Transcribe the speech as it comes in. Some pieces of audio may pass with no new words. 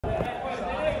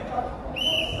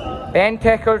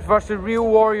Bentekerz versus Real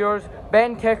Warriors.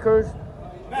 Bentekerz.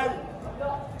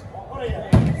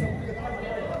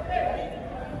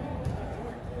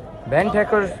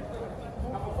 Bentekerz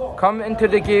come into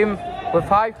the game with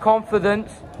high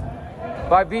confidence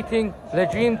by beating the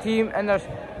Dream Team in their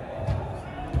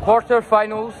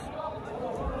quarter-finals.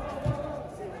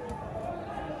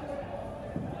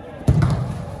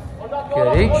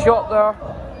 Great shot there.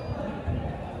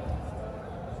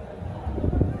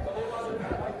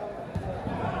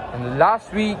 And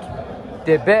last week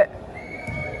they beat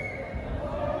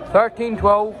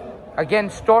 13-12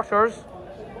 against Starters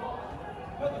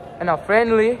in a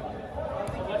friendly.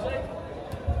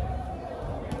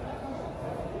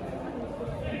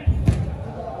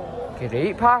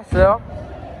 Great pass there.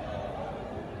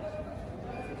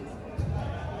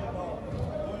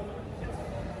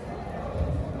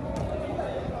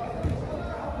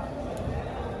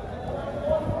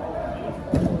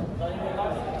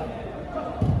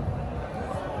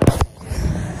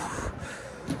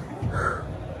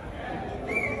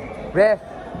 Ref.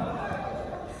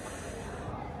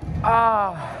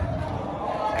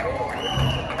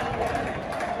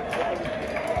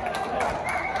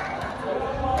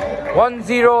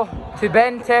 1-0 to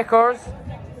Bentekerz.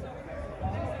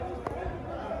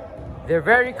 They're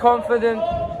very confident.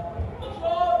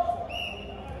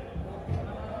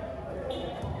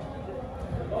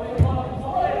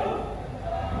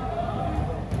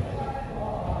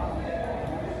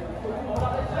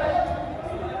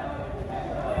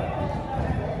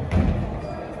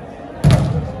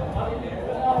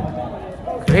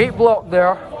 Great block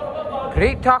there.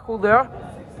 Great tackle there.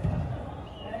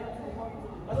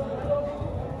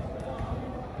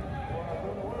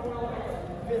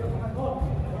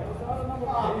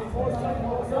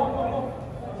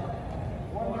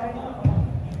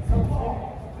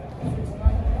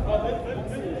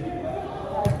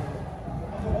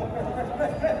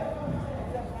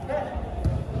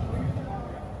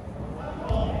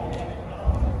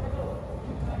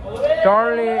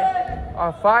 Darnley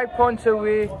are 5 points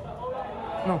away.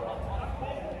 No.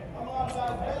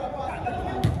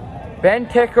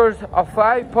 Bentekerz are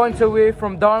 5 points away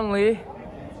from Darnley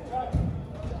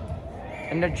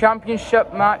in the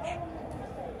championship match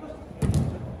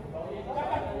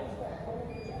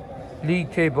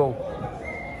league table.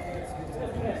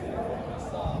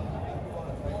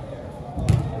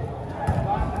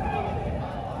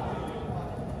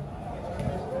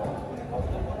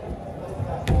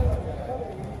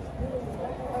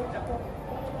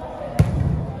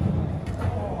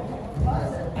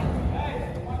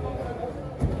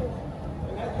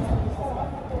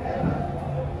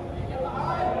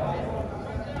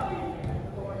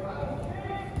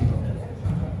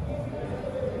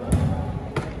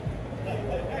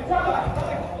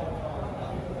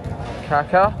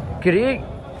 Kaka, great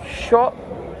shot,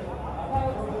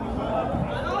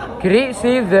 great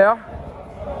save there.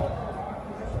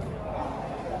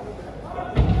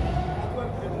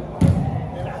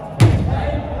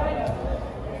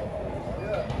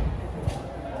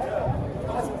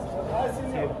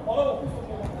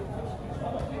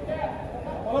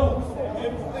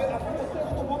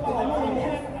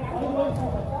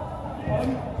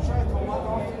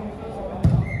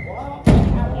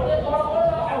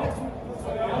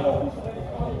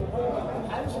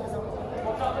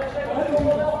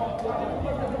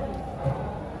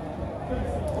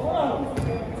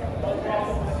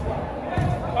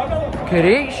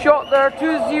 Great shot there,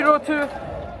 2-0 to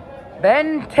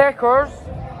Bentekerz.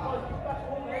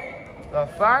 The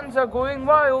fans are going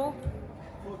wild.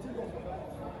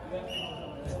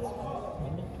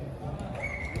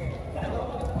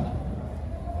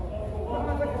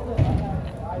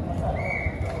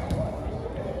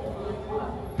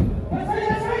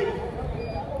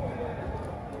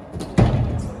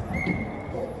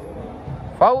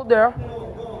 Foul there.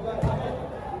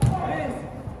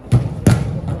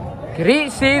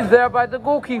 Great save there by the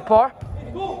goalkeeper.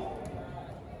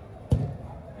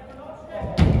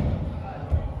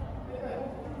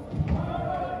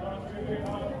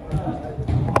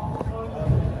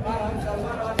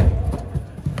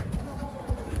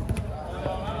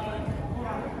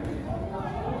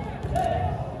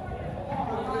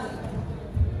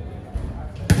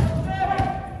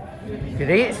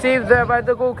 Great save there by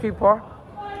the goalkeeper.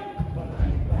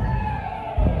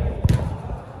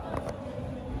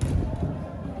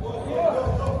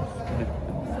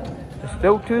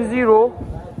 Still 2-0.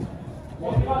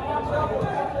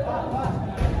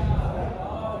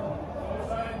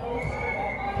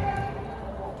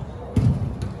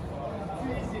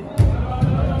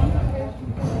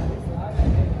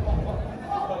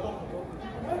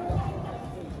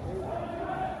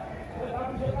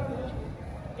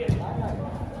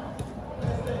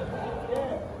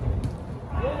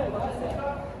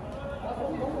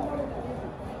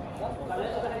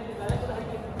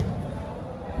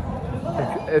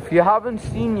 If you haven't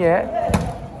seen yet,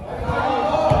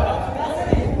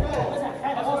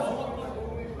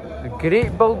 the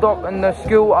great build up in the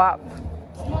school app.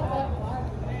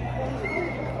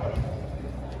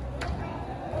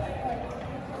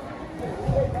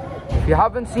 If you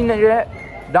haven't seen it yet,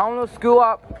 download school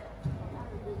app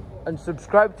and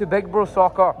subscribe to Big Bro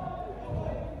Soccer.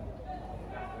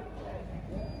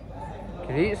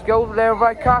 Great skills there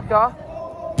by Kaka.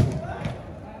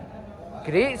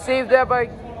 Great save there by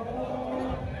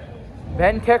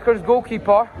Bentekerz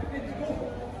goalkeeper.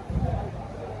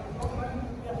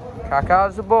 Kaka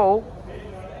has the ball.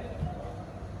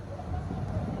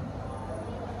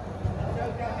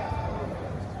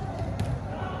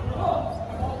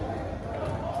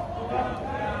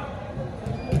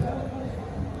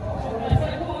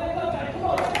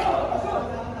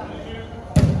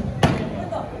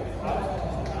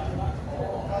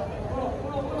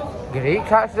 Great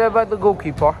catch there by the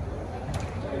goalkeeper.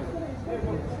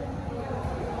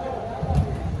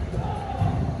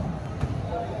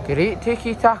 Great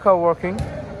tiki-taka working.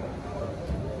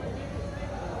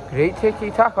 Great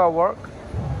tiki-taka work.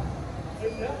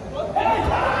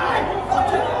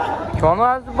 Connor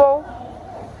has the ball.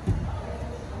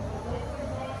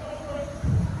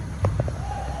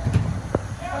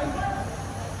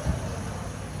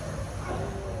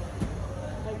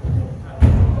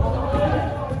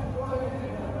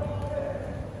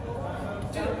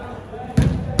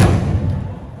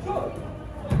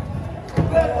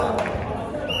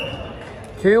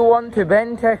 Two-one to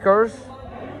Bentekerz.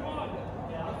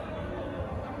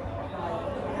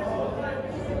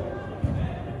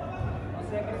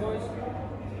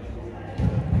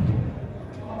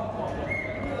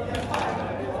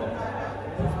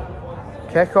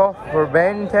 Kick off for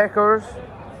Bentekerz.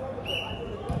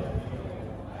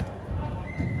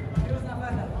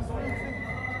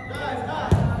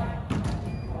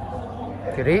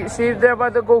 Great save there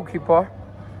by the goalkeeper.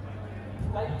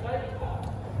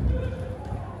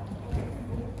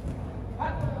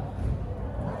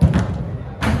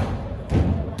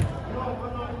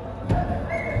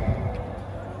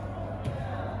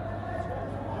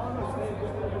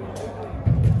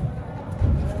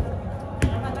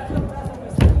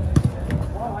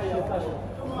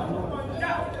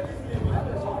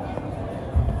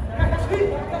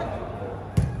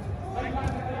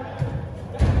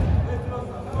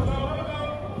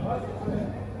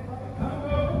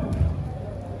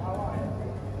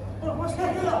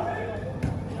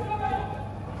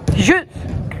 He shoots!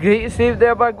 Great save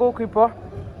there by goalkeeper.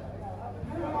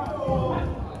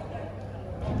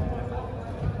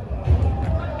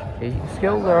 Great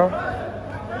skill there.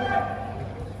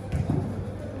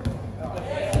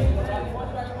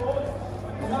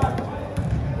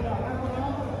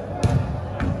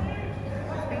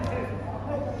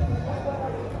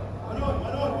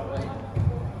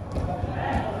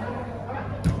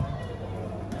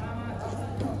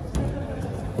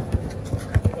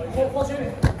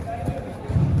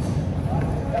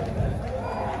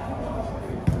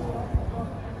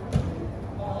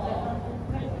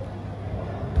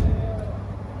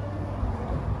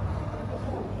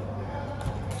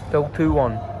 Still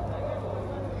 2-1.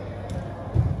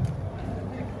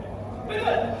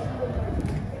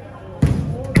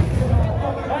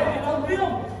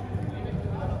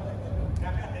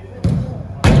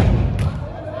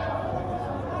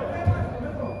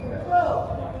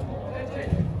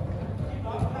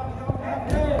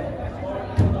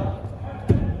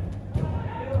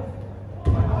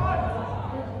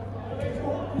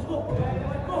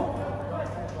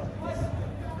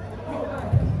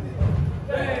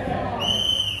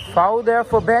 Foul there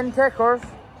for Bentekerz.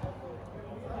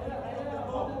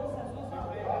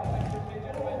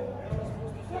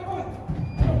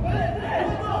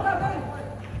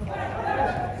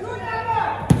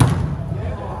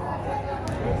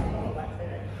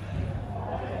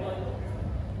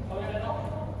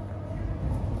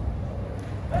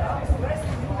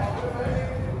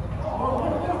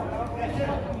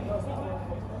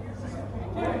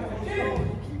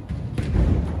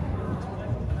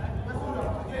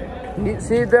 Neat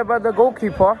save there by the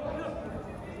goalkeeper.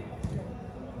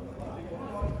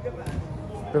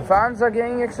 The fans are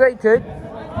getting excited.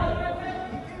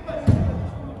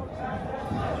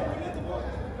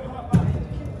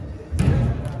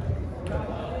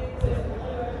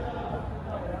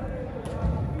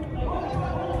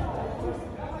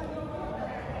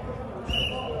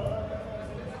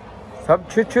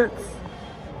 Substitutes.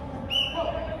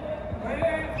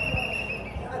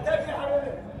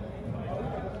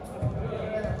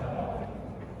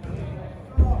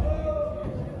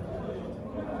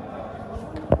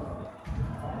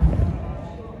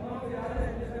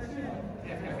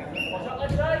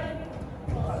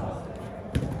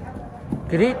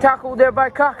 Great tackle there by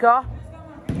Kaka.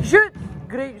 Shoot!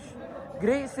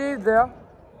 Great save there.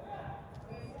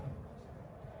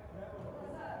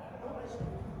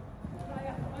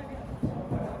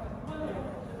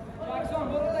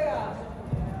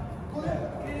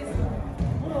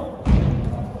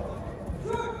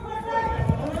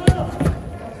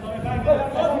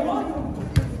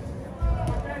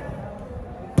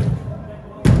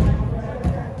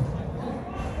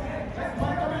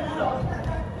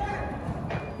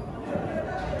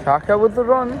 Kaka with the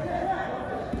run.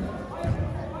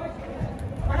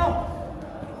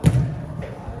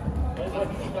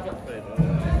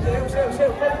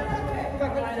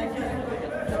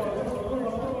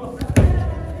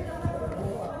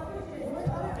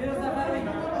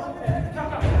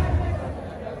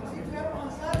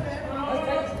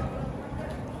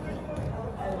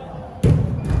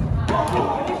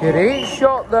 Great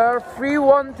shot there,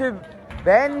 3-1 to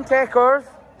Bentekerz.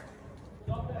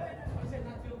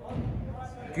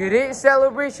 Great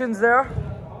celebrations there.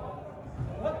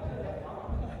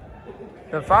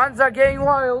 The fans are getting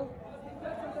wild.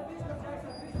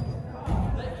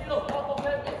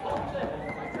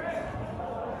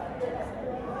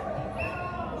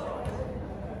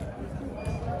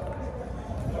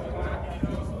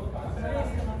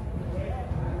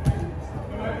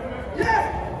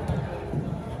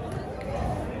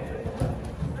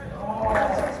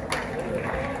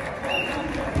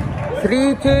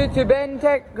 Three two to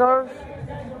Bentekerz.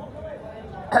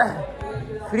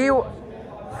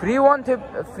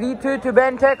 3-2 to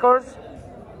Bentekerz.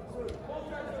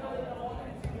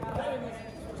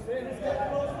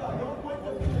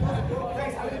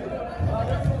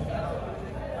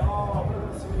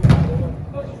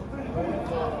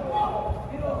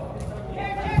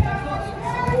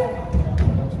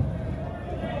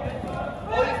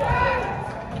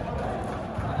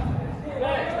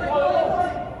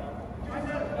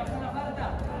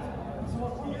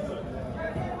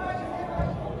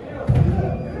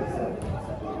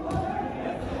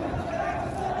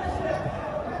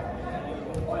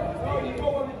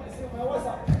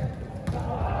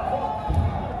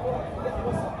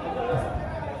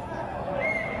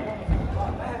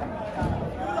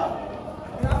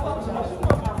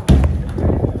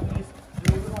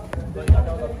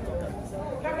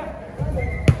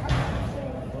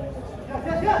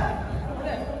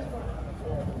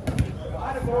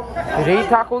 Great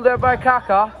tackle there by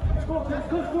Kaka.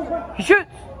 He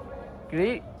shoots.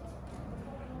 Great.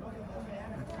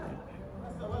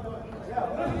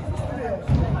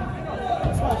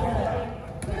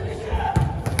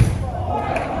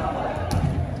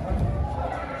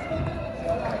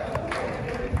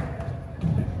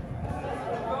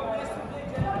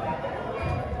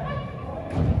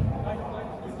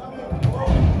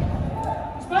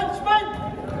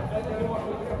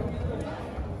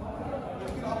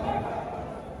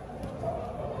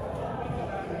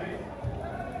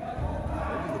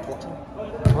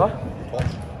 What?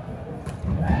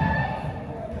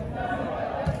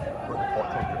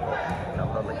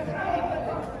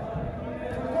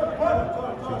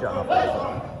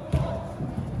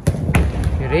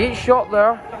 Great shot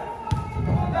there.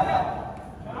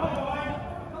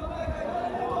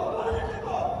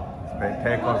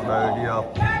 Bentekerz now here.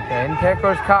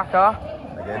 Bentekerz Kaka.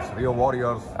 Against Real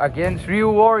Warriors. Against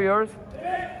Real Warriors.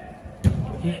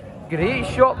 Great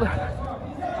shot there.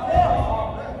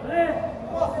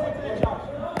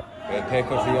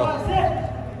 Bentekerz here.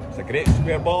 It's a great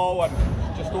square ball and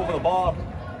just over the bar.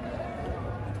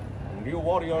 And Real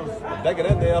Warriors are digging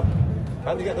in there,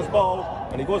 trying to get this ball,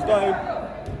 and he goes down.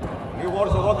 Real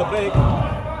Warriors are on the break.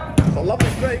 It's a lovely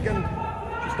strike and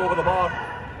just over the bar.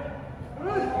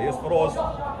 And here's Feroz,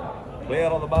 player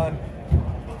of the man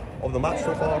of the match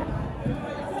so far.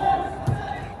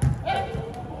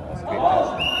 That's a great pass.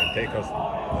 Bentekerz,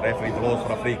 the referee blows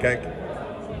for a free kick.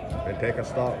 Bentekerz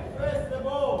start.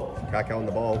 Kaka on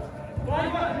the ball.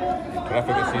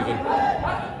 Terrific this season.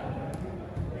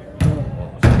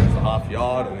 It's a half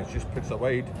yard and it just puts it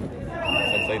wide.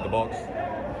 It's inside the box.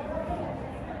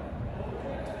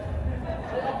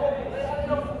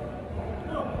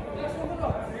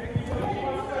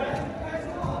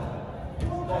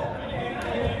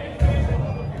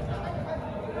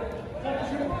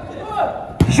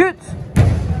 Shoots!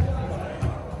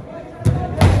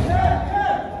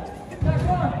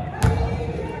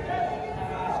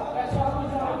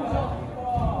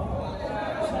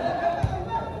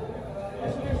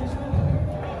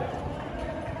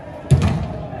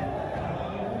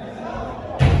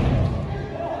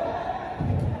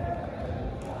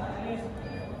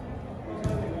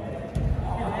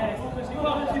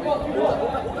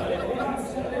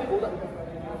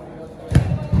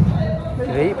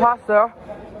 Great pass there.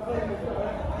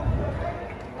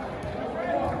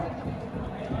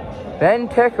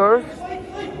 Bentekerz.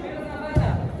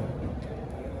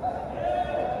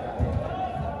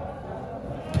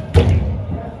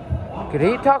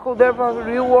 Great tackle there for the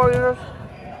Real Warriors.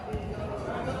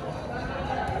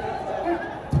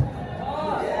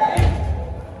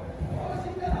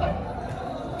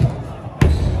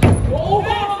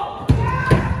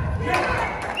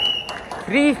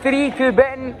 Three to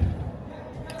Benton.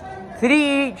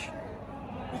 3 each.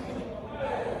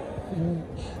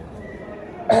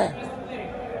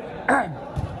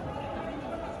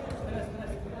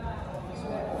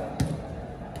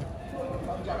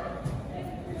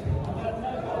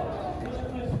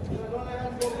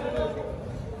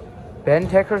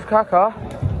 Bentekerz Kaka.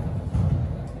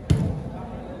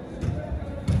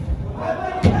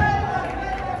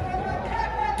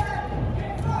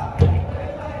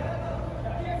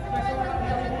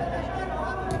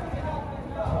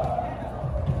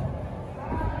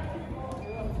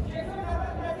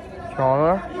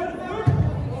 Corner.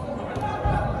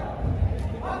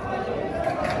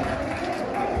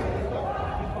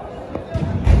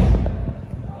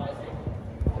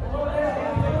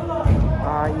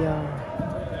 Yeah.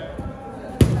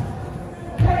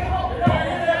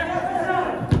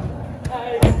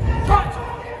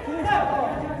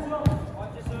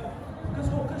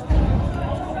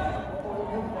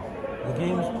 The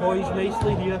game's poised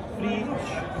nicely here, 3 each.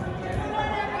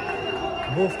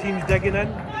 Both teams digging in.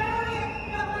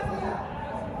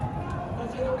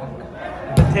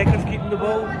 Bentekerz keeping the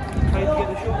ball, trying to get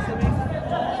the shots away.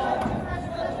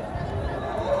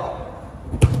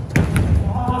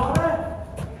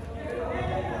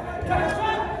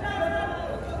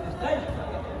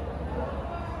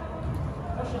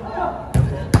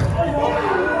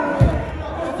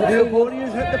 The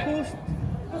Warriors hit the post.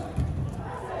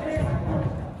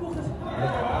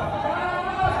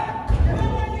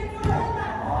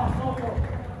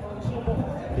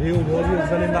 Real Warriors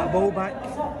winning that ball back.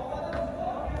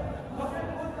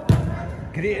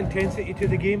 Great intensity to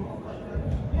the game.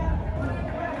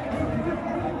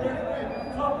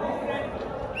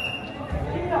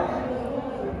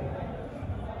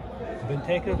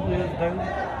 Bentekerz players down.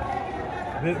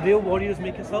 Real Warriors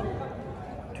make a sub.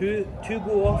 Two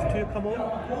go off, 2 come on.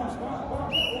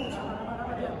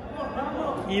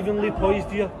 Evenly poised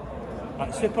here.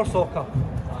 That's super soccer.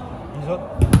 He's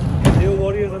up. Real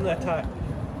Warriors on the attack.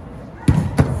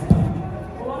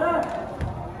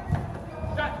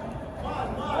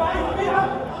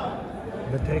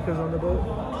 Bentekerz on the ball.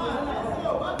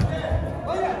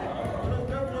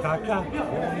 Kaka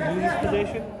loses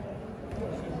possession.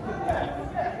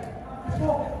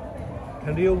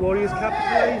 Can Real Warriors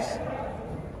capitalise?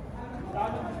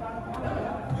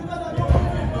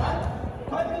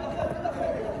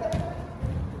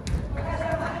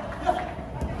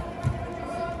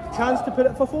 Chance to put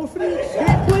it for 4-3.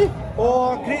 Great play.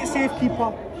 Oh, great save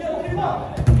keeper.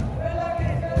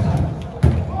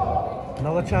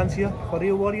 Another chance here for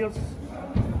Real Warriors.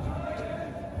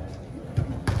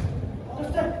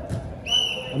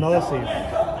 Another save.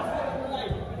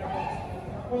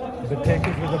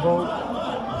 Bentekerz with the ball.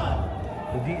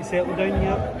 They need to settle down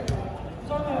here.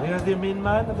 There's their main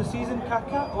man of the season,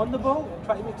 Kaka, on the ball,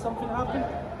 try to make something happen.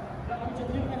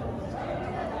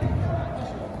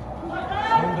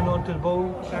 Holding on to the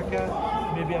ball, Kaka,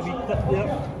 maybe a wee clip there.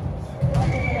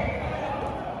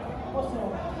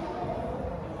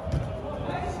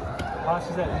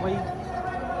 Passes it wide.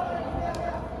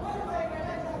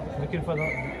 Looking for the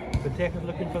Bentekerz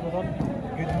looking for the run.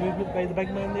 Good movement by the big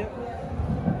man there.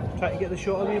 Try to get the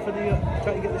shot away for the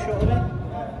try to get the shot away.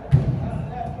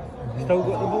 Still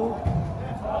got the ball.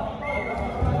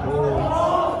 Oh,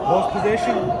 lost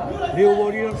possession. Real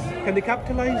Warriors, can they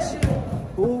capitalise?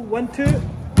 Oh, 1-2.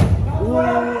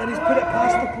 Oh, and he's put it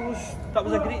past the post. That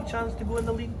was a great chance to go in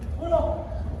the lead. Oh,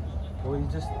 he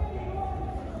just.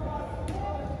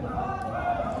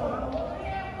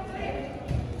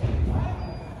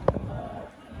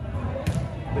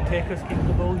 Bentekerz keeping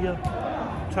the ball here.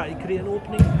 Try to create an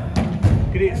opening.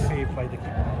 Great save by the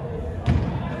keeper.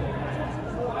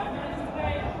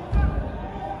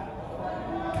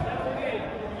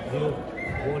 Real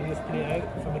Warriors play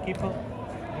out from the keeper.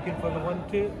 Looking for the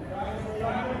 1-2.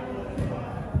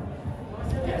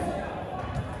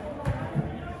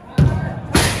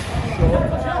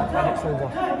 Shot, and it's over.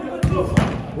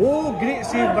 Oh, great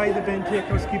save by the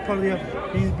Bentekerz keeper there.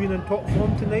 He's been in top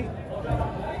form tonight.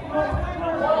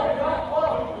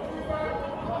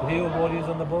 Real Warriors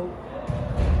on the ball.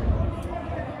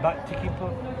 Back to keeper.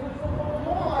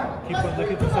 Keeper's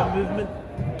looking for some movement.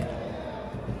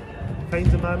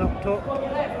 finds a man up top.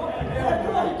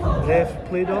 Ref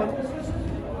played on.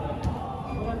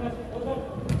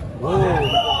 Whoa!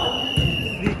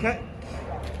 Free kick.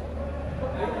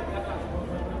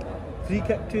 Free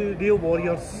kick to Real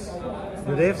Warriors.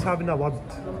 The ref's having a word.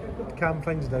 Calm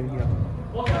things down here.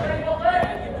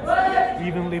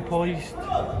 Evenly poised.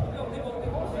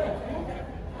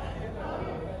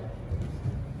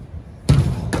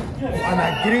 And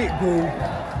a great goal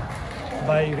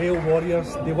by Real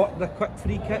Warriors. They worked the quick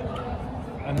free kick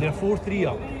and they're 4-3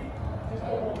 up.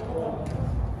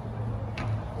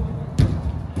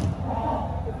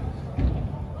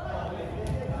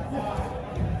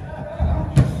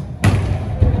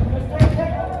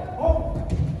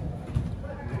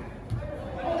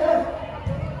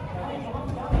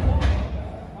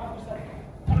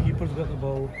 Keeper's got the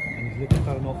ball and he's looking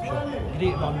for an option.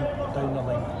 Great run down the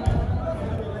line.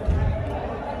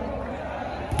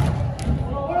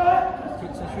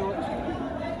 Takes a shot.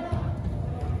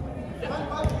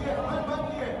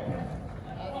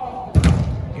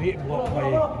 Great block by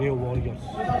Real Warriors.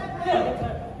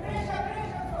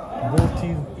 Both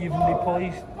teams evenly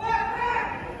poised.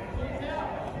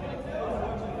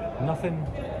 Nothing.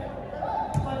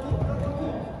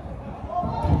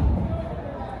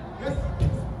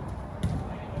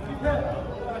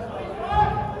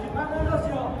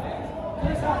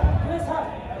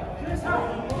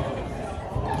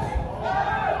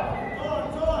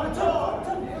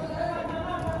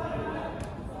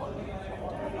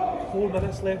 Four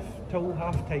minutes left till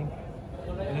half time,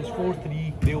 and it's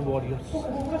 4-3 Real Warriors.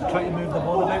 Trying to move the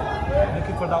ball about,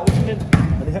 looking for that opening,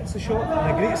 and he hits the shot, and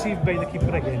a great save by the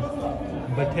keeper again.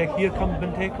 Here comes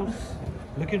Bentekerz,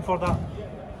 looking for the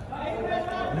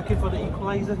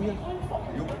equaliser here.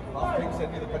 Half time,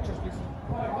 send me the pictures, please.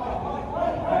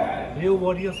 Real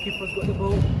Warriors keeper's got the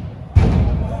ball.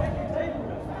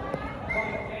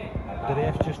 The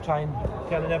ref just telling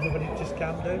everybody to just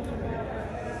calm down.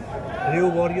 Real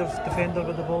Warriors defender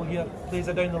with the ball here, plays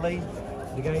it down the line.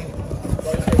 The guy,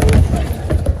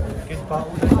 good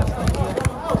battle.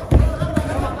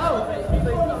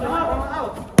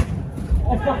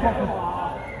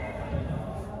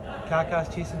 Kaka's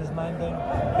chasing his man down,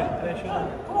 putting pressure on.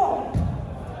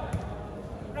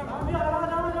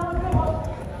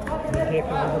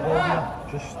 Bentekerz with the ball here,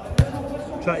 just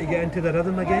trying to get into the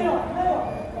rhythm again.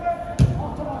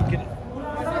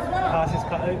 Pass is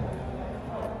cut out.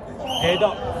 Head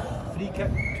up, free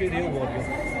kick to Real Warriors.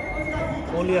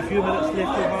 Only a few minutes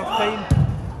left till half time.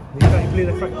 They try to play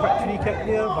the quick free kick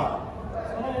there, but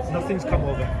nothing's come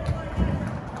of it.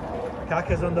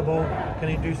 Kaka's on the ball. Can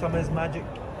he do some of his magic?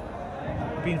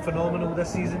 Been phenomenal this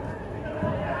season.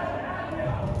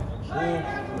 Oh,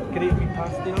 great wee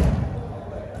pass there.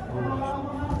 Oh.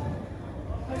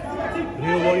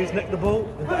 Real Warriors nick the ball.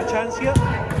 They've got a chance here.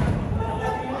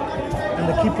 And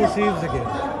the keeper saves again.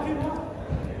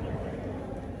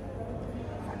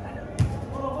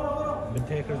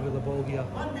 Bentekerz with the ball here,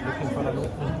 looking for an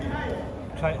opening.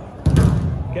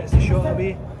 Gets the shot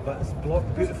away, but it's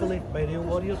blocked beautifully by Real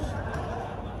Warriors.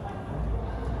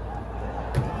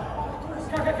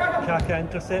 Kaka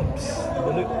intercepts.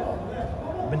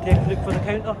 Bentekerz look for the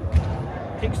counter,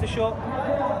 takes the shot,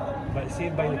 but it's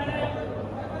saved by the keeper.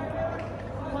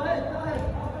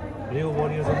 Real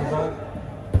Warriors on the ball.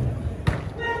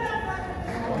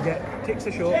 Takes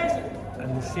the shot,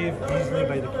 and saved easily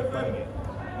by the keeper again.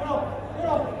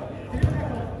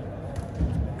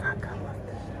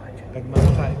 Big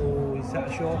man trying to go, he's hit a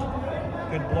shot.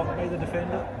 Good block by the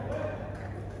defender.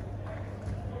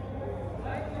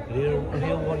 Real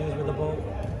Warriors with the ball.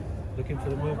 Looking for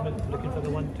the movement, looking for the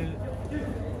 1-2.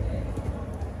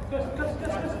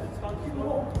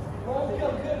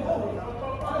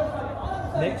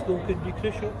 Next goal could be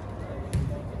crucial.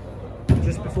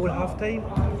 Just before half time.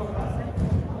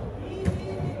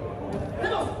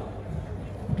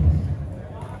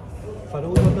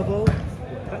 Farrell on the ball,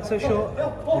 hits a shot, the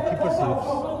keeper saves.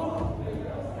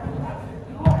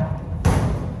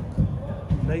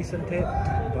 Nice and tight,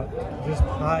 but just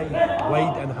high,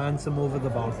 wide and handsome over the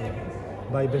bar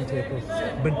by Bentekerz.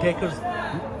 Bentekerz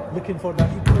looking for that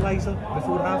equaliser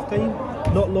before half time,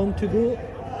 not long to go.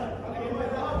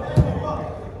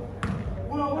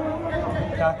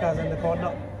 Kaka's in the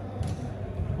corner,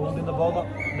 holding the ball up,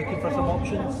 looking for some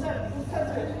options.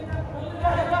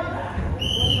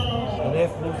 The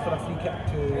ref goes for a free kick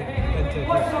to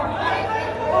Bentekerz.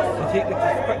 They take the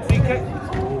quick free kick.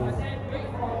 Oh.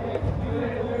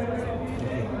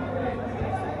 Okay.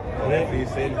 The referee is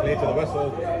saying play to the whistle.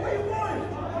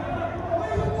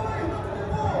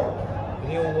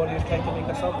 Real Warriors trying to make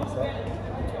a sub.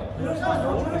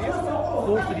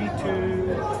 4-3 to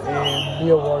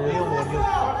Real Warriors. Real Warriors.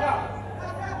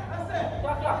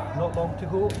 Not long to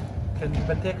go. Can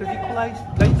Bentekerz equalise?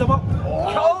 Lines them up.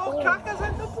 Oh, Kaka's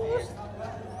in the post.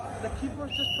 The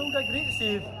keeper's just pulled a great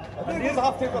save. And there's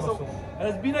half-time whistle. And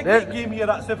it's been a great game here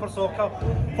at Super Soccer.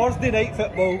 Thursday night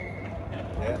football.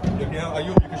 Yeah, you're here.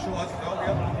 You can show us now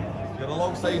here. You're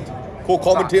alongside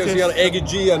co-commentators here, Eggy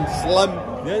G and Slim.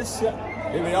 Yes, here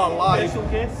we are live. special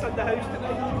guests in the house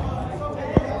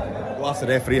tonight. We'll ask the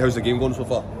referee, how's the game going so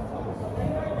far?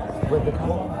 With the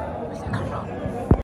camera.